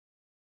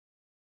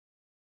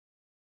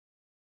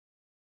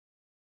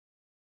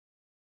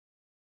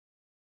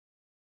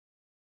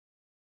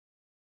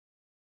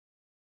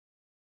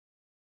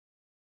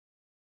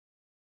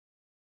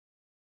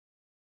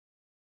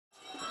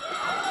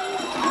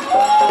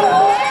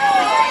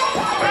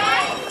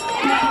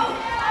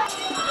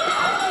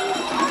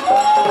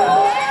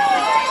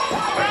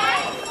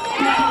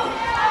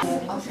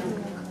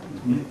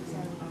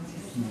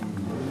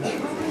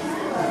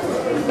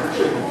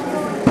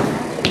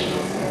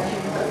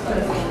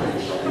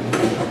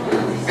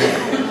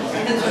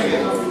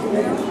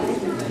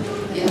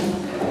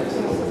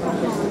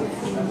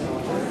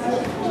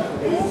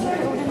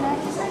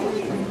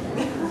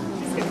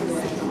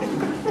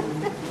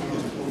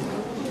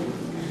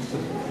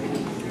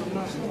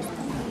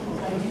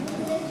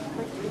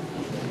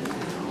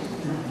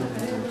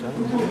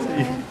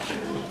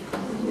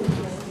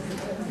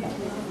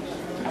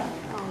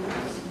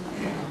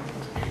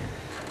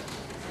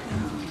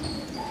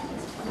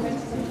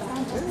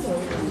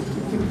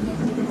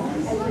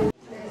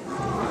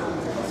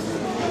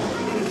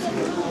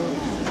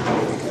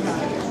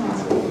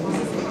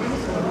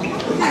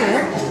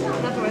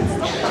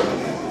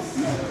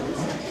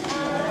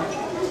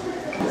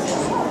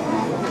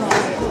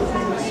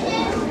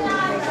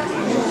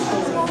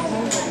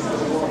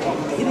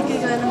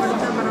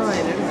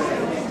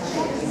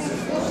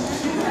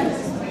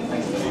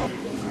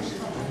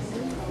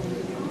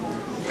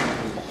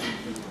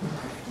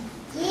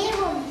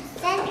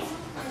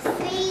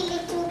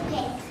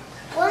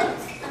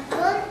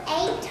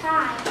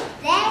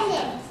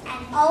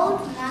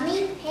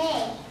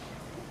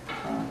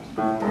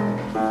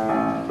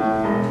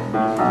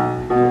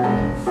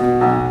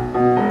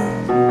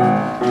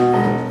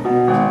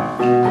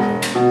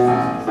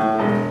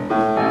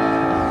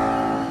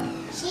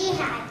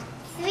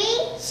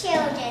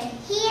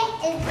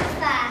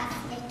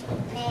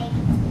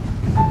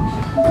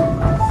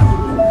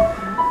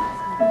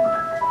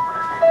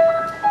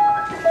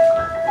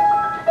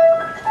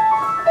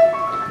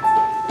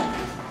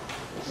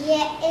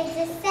Here is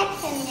the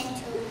second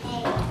little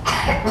pig.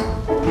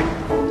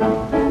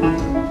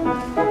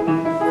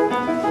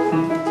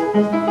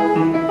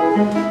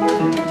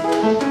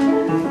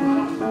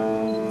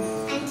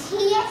 And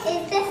here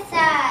is the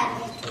third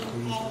little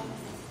pig.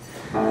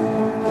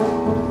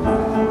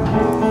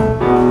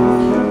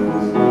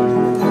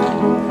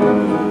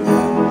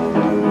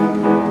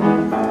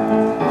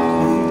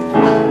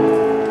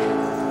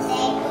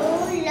 They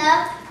all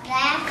love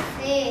their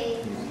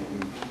food.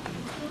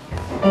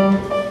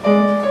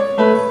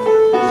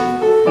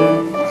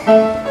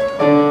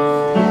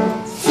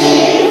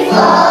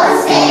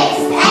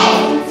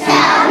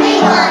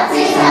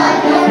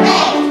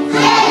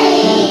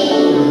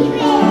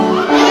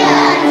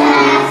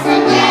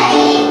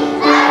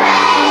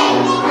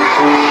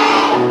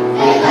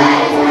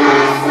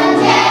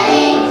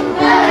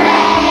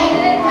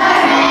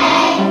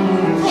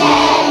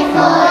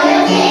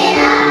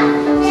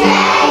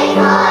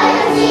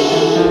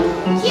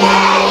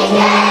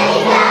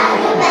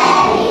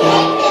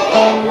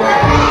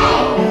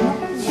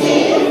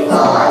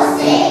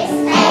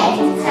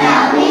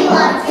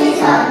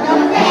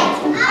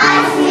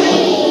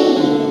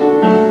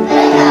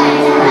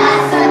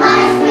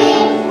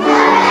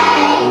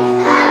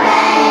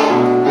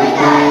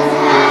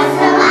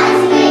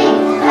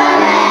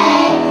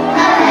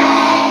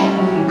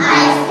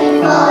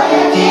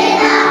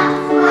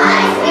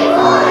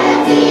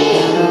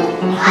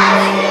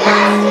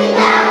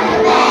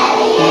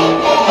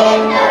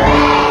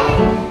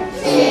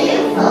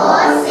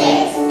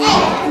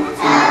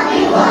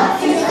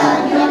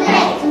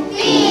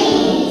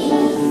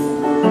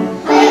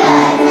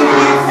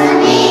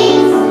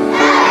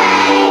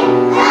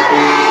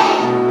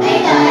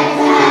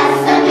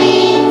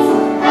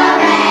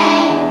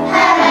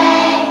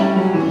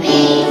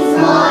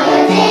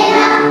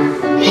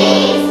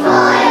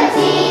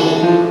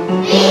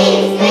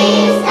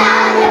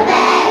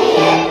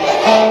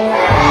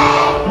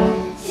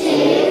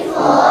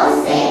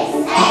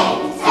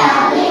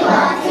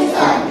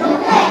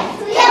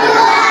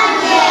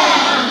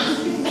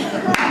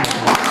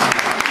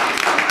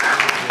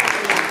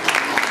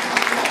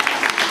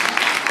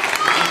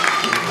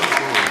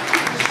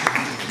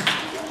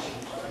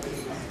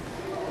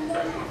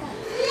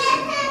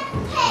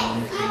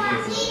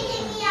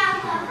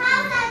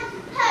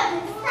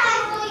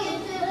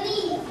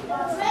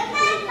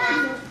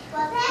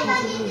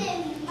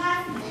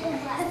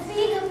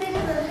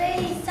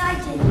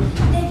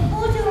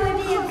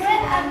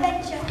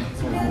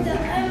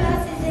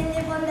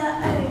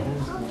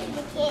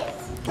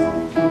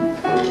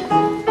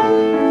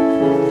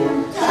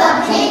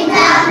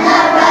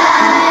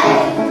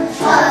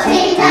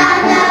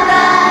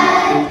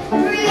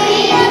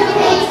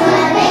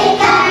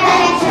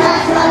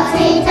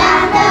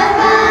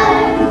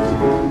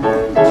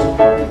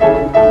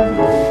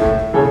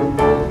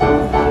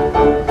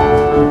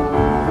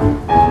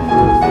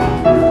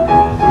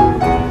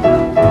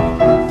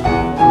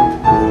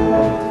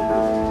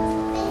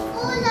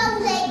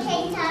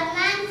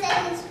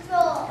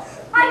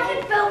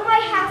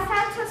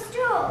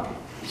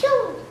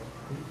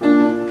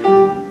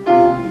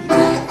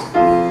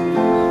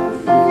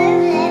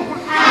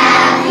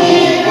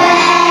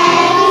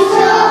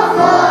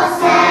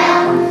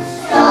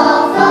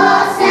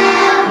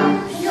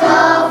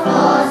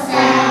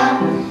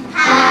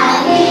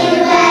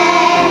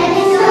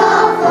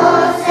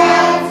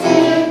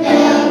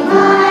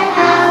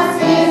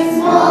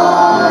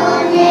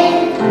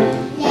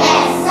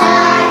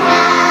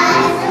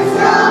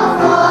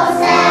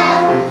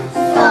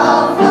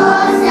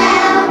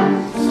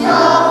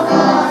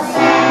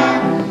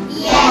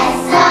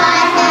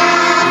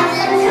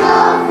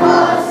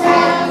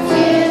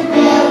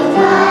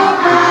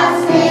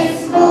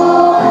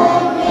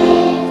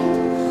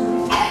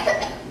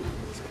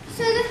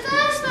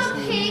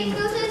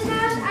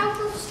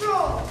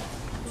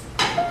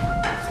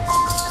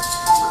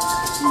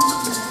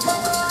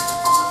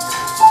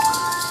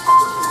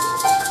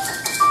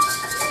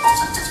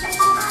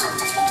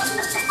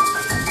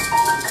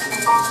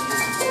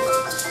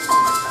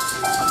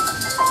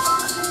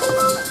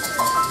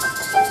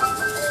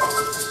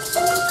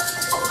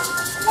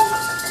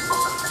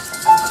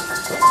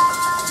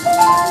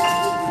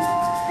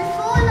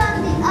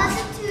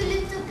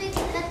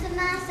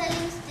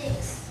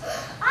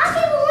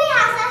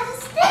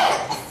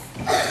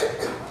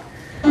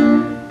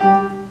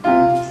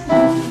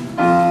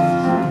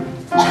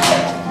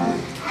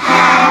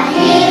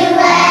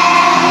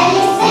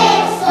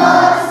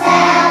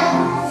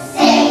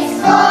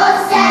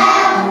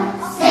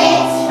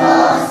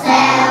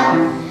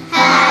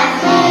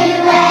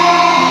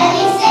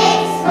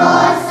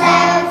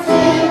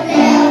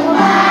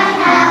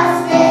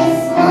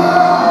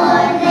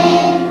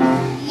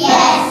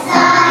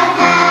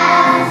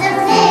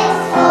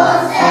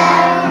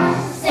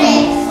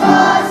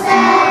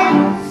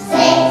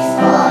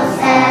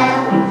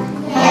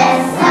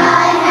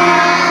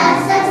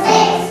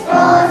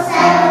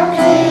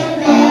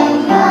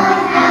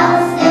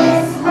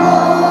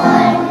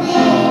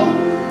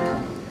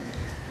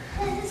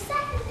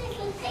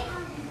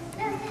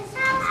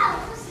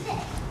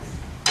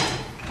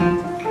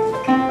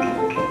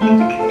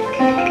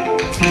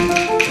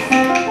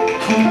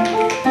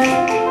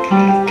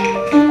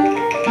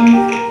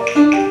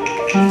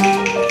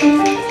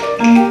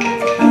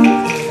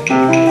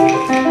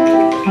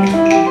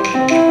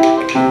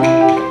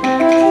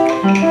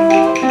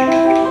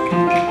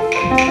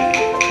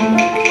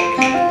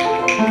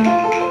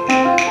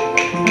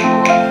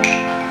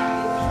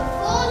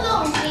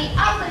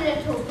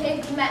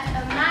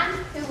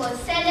 for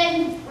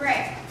selling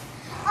bricks.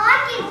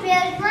 I can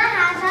build my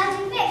house out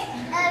of bricks.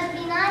 It'll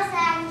be nice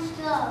and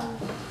strong.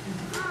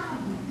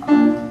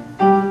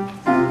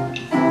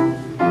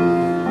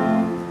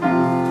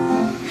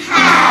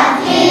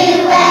 Have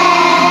you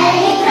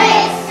any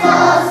bricks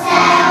for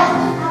sale?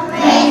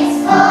 Bricks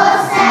for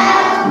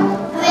sale.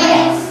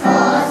 Bricks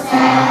for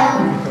sale.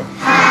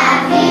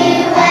 Have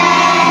you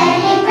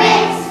any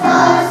bricks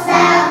for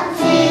sale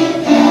to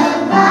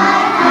build my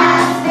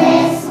house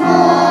this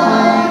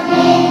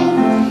morning?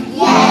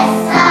 Yes,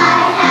 I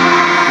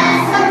have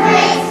some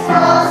bricks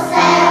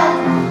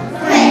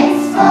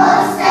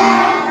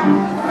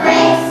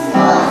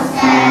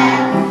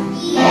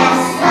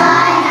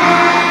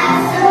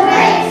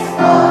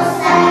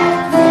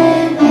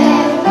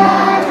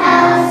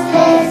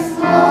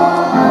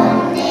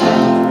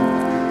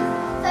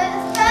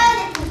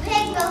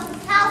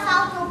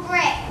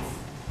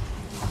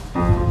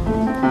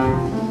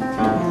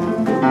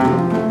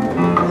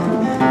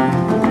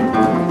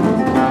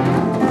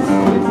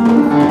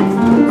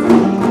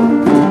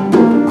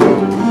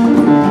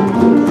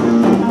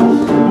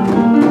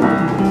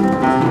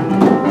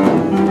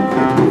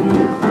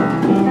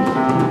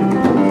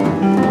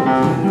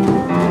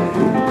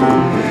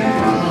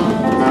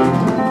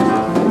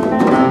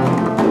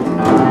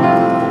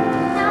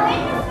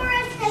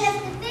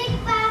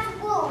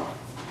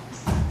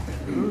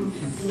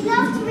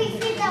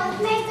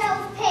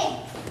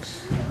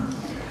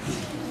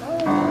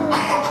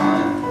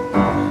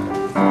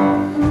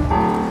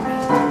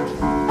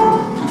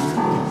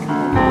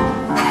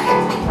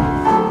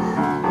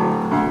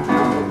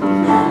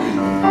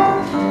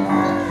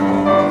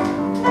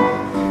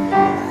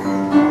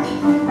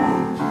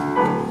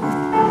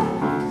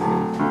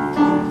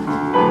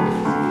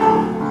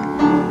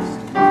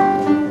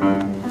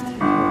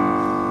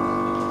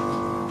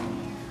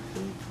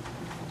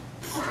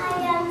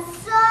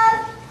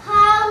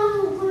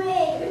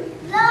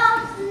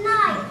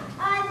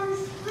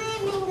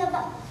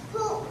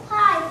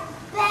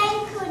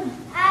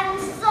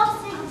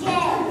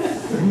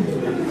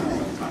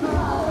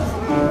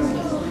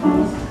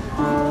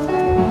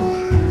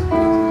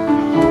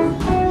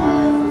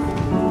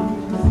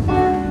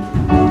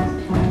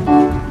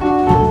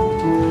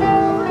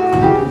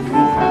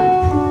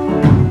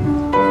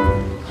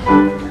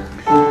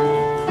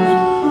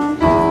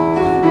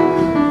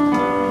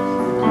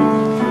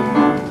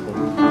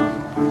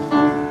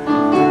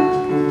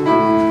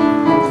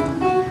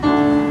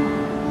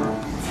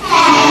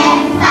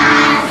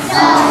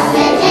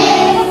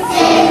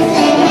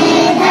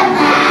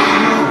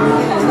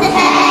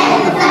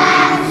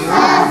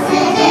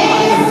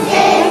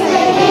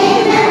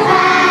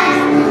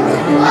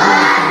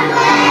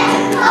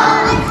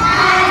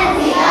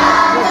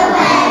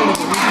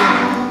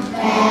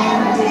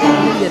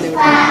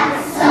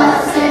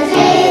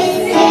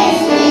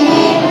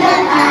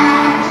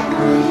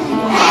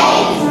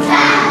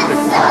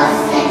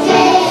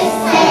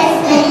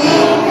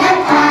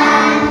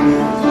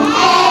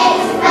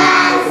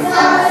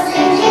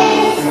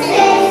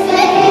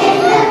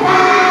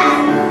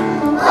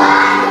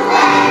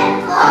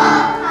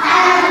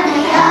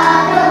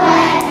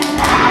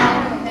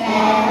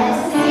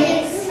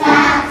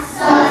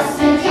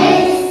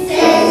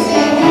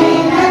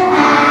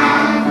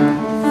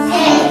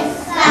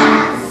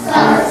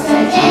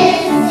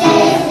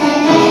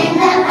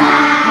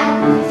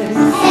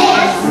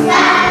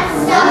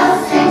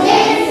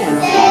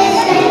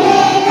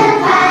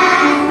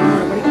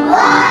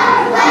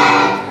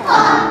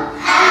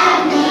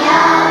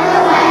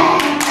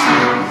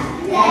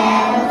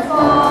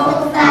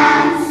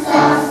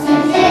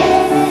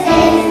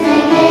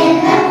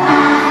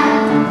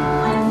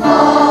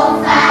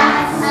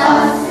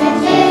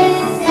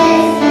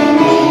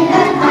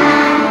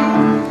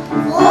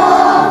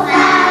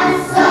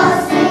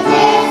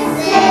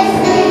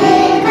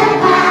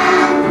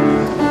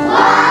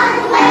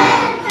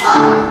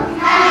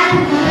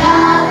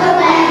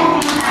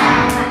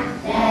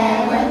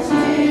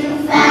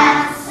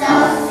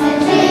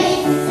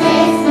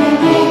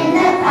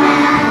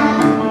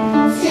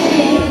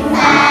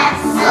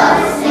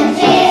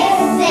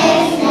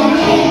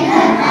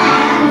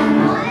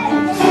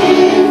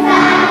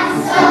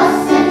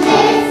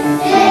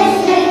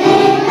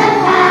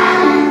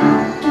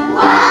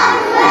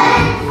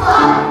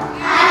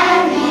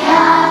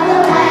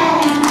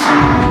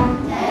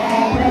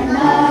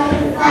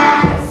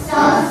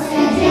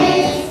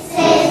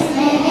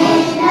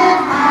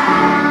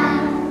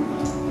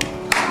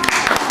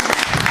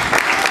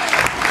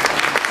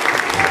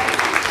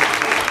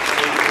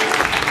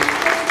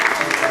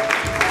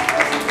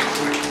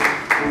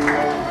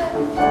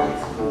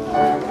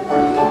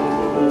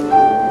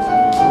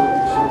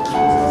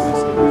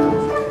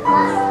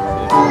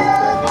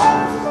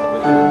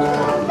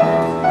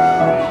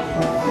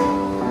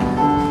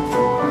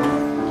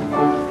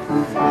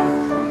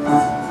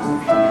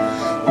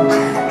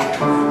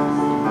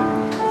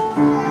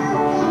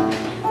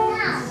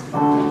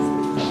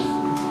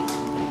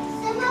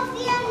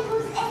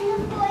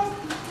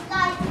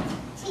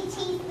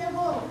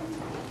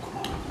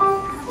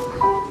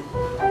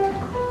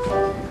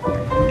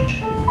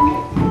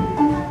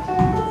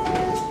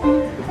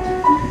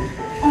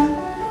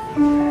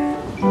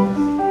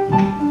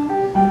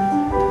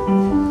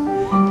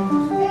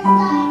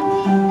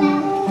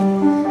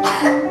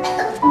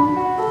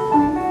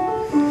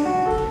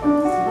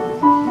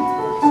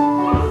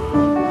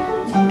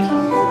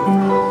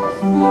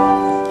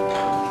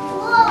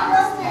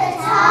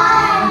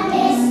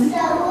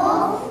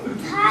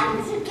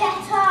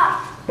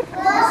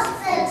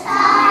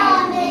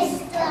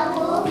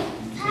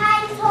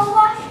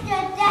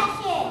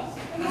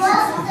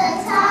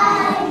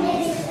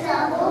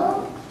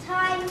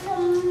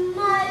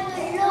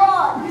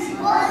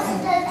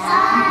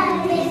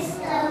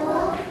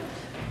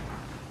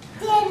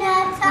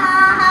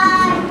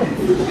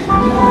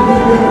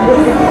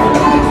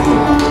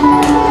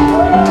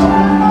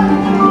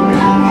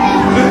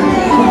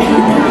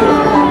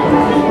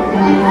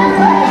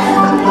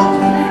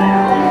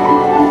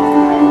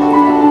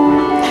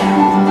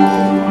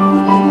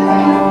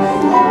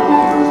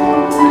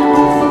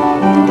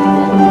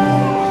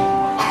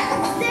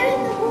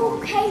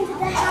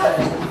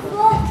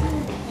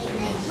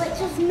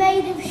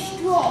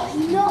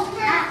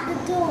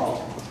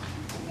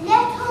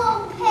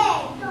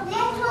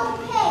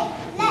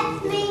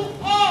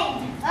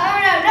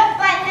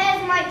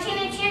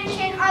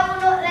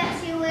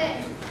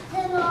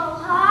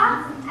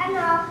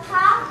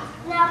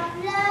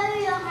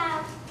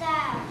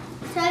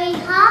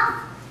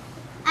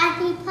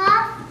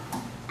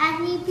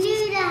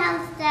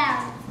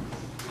down.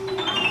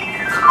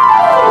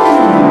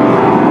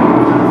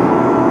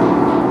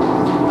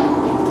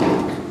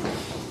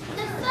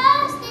 The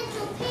first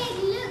little pig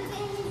looked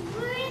in his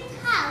ruined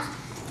house,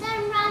 then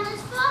ran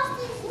as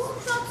fast as his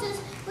trotters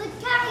would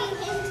carry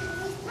him to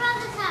his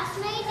brother's house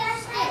made of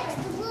sticks.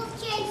 The wolf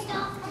chased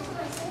after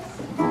him.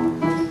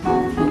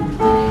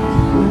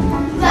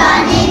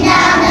 Running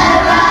down the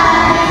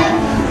road,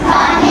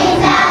 running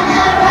down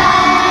the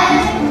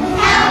road.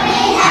 Help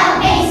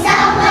me,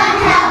 someone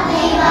help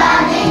me,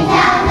 running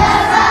down the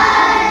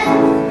road.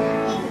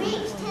 He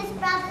reached his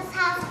brother's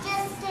house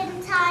just in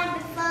time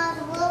before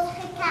the wolf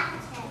could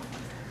catch him.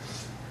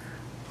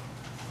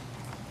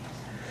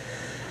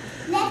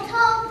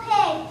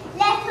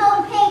 Little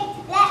pig,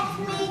 let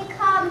me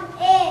come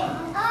in.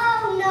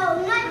 Oh no,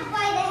 not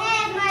by the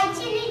hair, my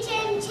chinny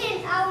chin chin,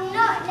 I'll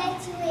not let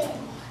you in.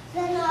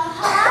 Then I'll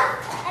huff,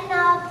 and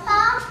I'll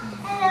puff,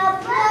 and I'll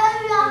blow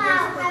your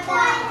house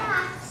about.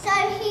 So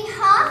he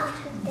huffed,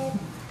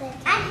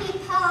 and he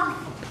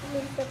puffed,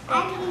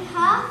 and he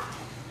huffed,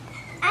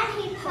 and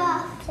he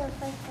puffed, and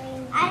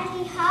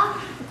he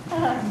huffed,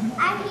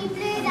 and he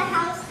blew the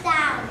house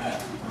down.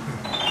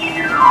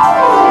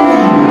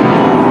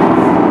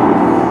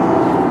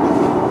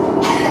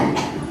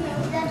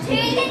 The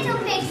two little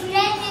pigs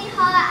landed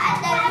hard at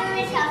the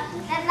ruined house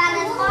and ran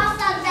as fast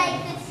as they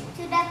could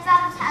to their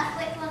brother's house,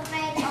 which was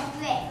made of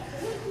brick.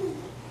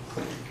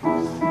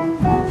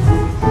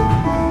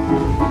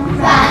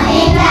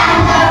 Running down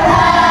the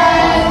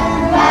road,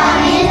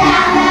 running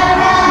down the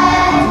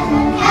road.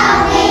 Help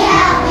me,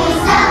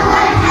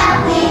 someone help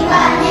me,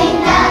 running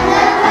down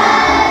the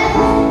road.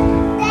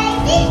 They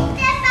reached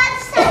their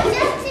brother's house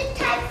just in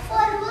time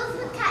before the wolf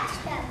would catch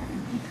them.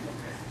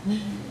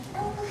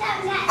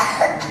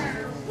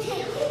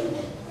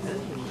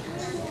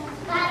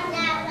 Right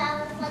now, the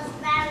wolf was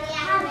very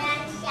angry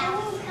and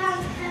shouted,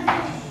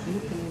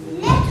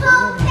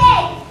 Little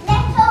pig,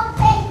 let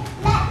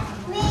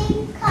me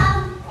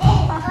come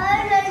in. Oh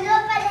no,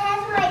 nobody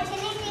has my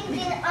chili things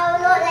in. I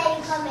will not let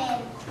you come in.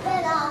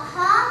 Then I'll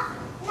huff,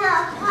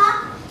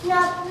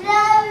 now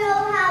blow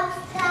your house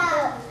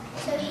down.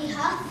 So he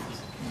huffed,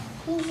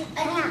 and he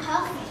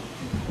puffed,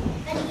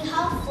 and he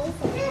huffed,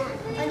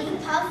 and he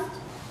puffed,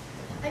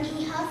 and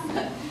he huffed,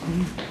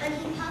 and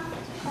he puffed,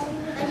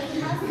 and he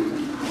huffed, and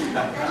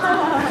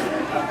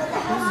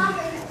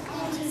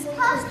he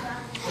puffed.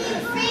 The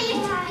three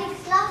little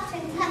pigs laughed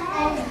and clapped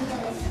their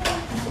heels.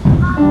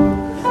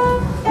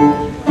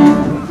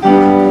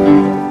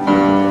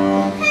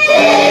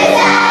 Who's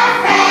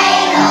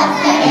afraid of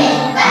the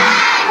big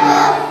bad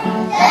wolf?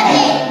 The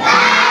big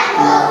bad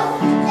wolf,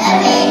 the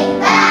big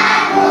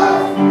bad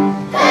wolf.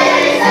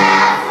 Who's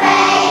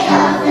afraid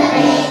of the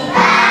big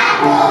bad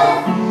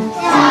wolf?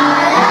 La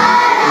la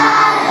la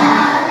la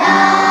la.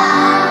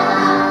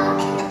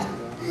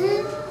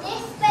 This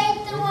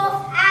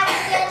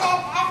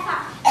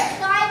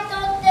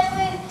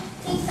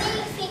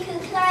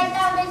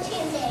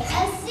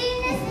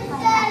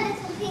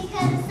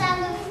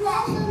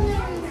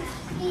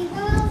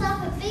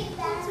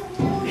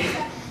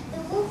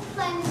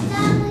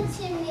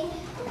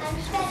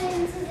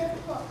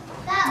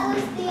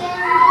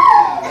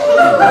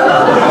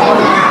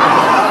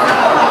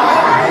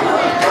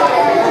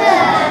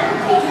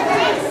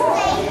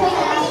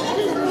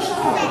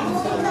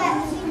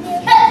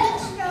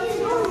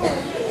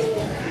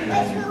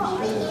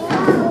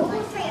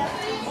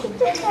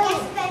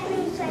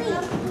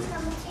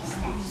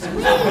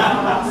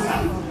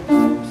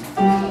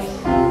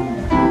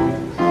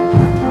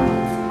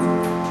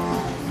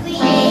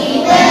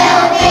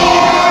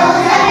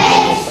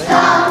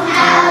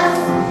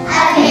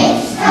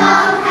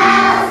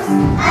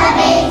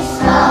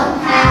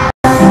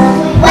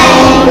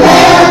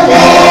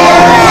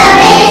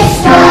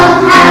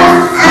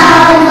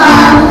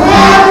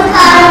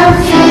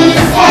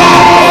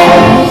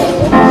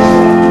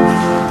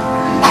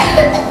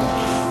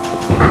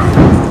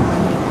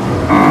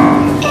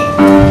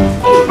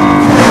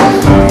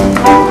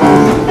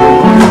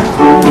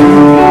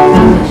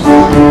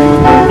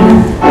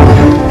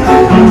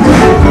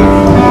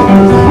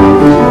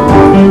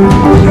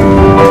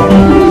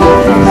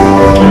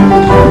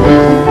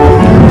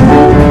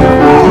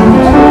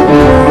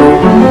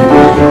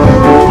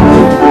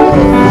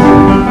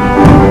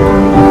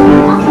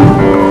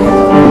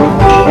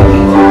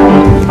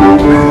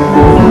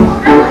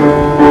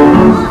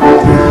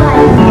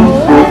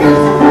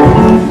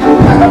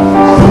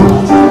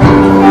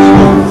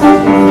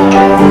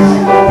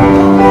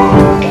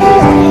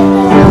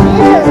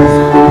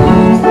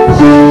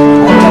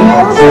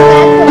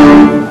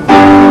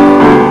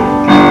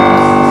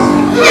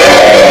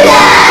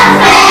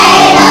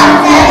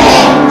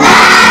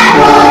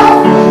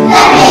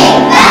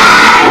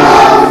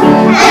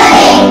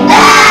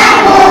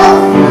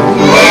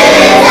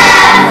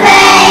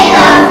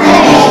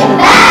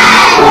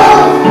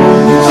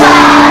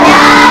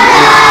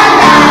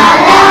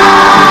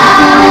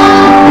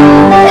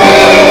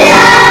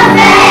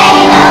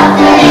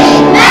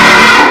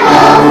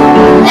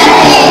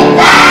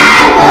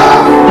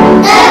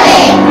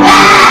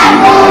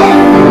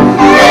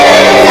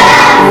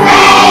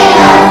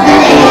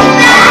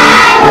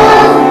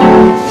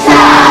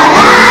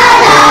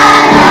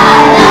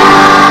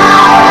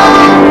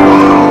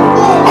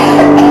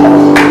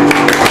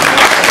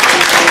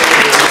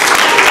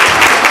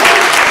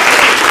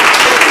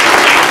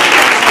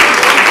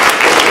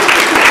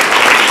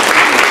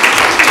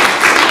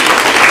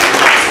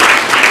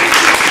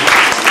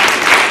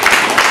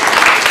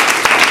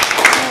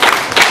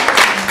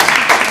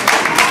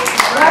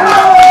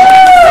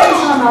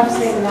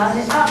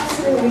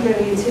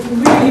brilliant. It was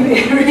really,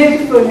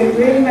 really fun. It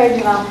really made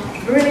me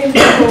laugh. Brilliant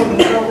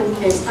performance, well done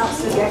kids,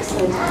 absolutely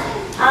excellent.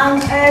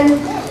 And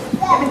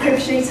get the crib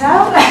sheet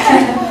out.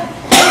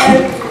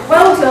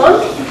 Well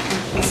done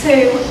to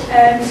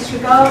Mr.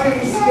 Regara and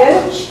Mrs.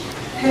 Gooch,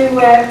 who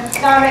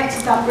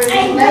directed that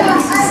brilliantly,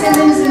 Mrs.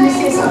 Simmons and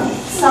Mrs.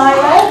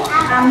 Silo,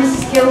 and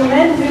Mrs.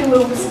 Gilman, who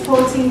will be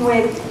supporting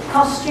with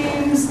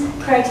costumes,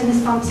 creating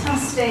this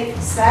fantastic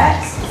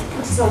set,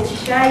 which is all to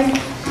shame.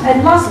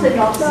 And last but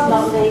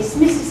not least,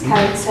 Mrs.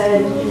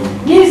 Coulton,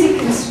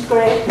 music and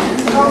script.